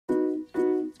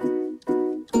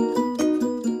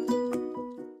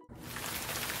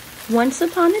Once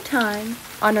upon a time,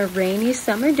 on a rainy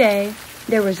summer day,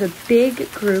 there was a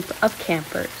big group of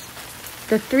campers.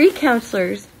 The three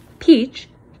counselors, Peach,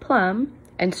 Plum,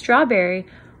 and Strawberry,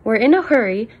 were in a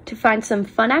hurry to find some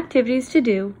fun activities to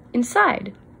do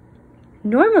inside.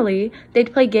 Normally,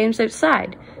 they'd play games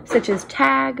outside, such as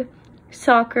tag,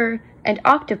 soccer, and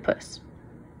octopus.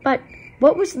 But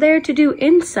what was there to do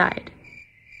inside?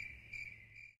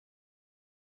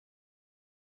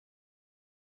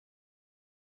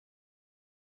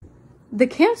 The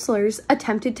counselors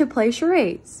attempted to play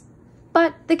charades,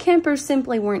 but the campers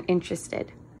simply weren't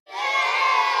interested.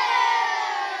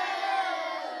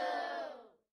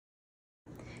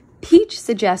 Peach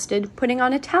suggested putting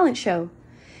on a talent show.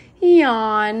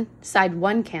 Yawn, sighed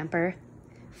one camper.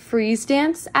 Freeze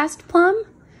dance? Asked Plum,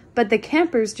 but the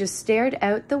campers just stared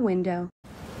out the window.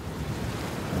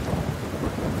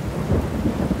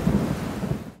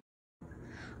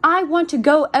 I want to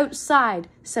go outside,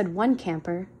 said one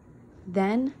camper.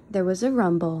 Then there was a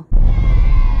rumble.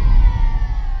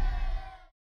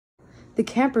 The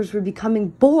campers were becoming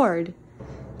bored.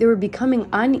 They were becoming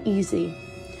uneasy.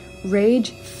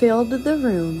 Rage filled the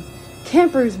room.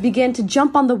 Campers began to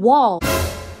jump on the wall.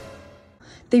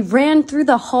 They ran through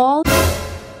the hall.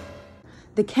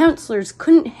 The counselors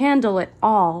couldn't handle it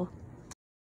all.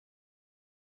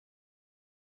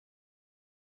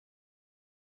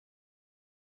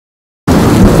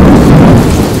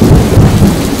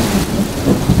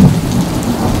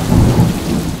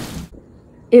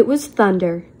 It was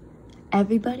thunder.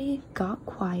 Everybody got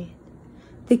quiet.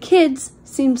 The kids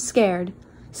seemed scared,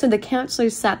 so the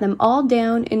counselors sat them all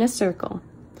down in a circle.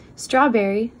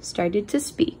 Strawberry started to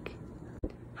speak.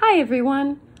 Hi,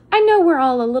 everyone. I know we're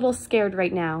all a little scared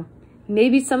right now.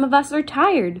 Maybe some of us are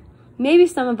tired. Maybe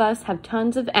some of us have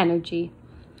tons of energy.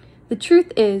 The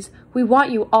truth is, we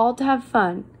want you all to have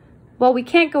fun. While we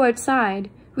can't go outside,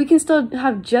 we can still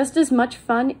have just as much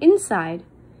fun inside.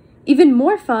 Even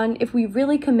more fun if we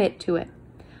really commit to it.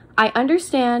 I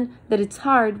understand that it's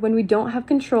hard when we don't have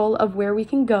control of where we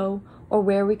can go or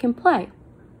where we can play.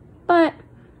 But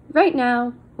right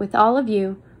now, with all of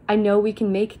you, I know we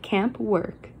can make camp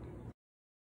work.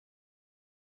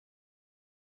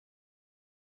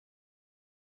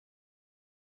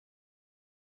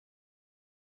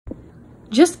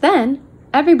 Just then,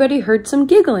 everybody heard some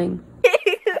giggling.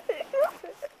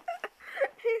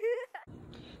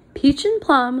 Peach and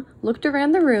Plum looked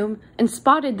around the room and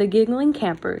spotted the giggling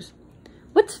campers.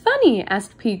 What's funny?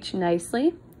 Asked Peach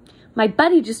nicely. My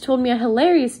buddy just told me a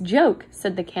hilarious joke,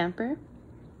 said the camper.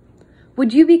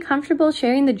 Would you be comfortable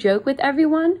sharing the joke with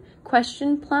everyone?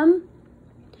 Questioned Plum.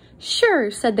 Sure,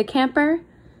 said the camper.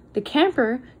 The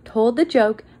camper told the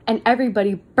joke and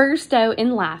everybody burst out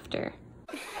in laughter.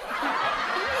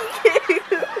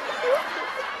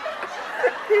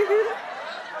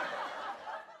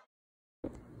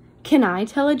 Can I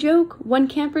tell a joke? One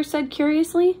camper said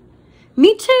curiously.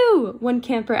 Me too, one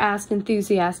camper asked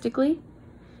enthusiastically.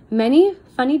 Many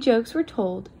funny jokes were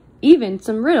told, even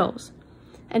some riddles.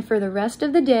 And for the rest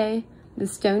of the day, the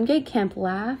Stonegate camp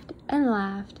laughed and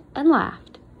laughed and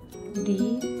laughed.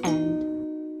 The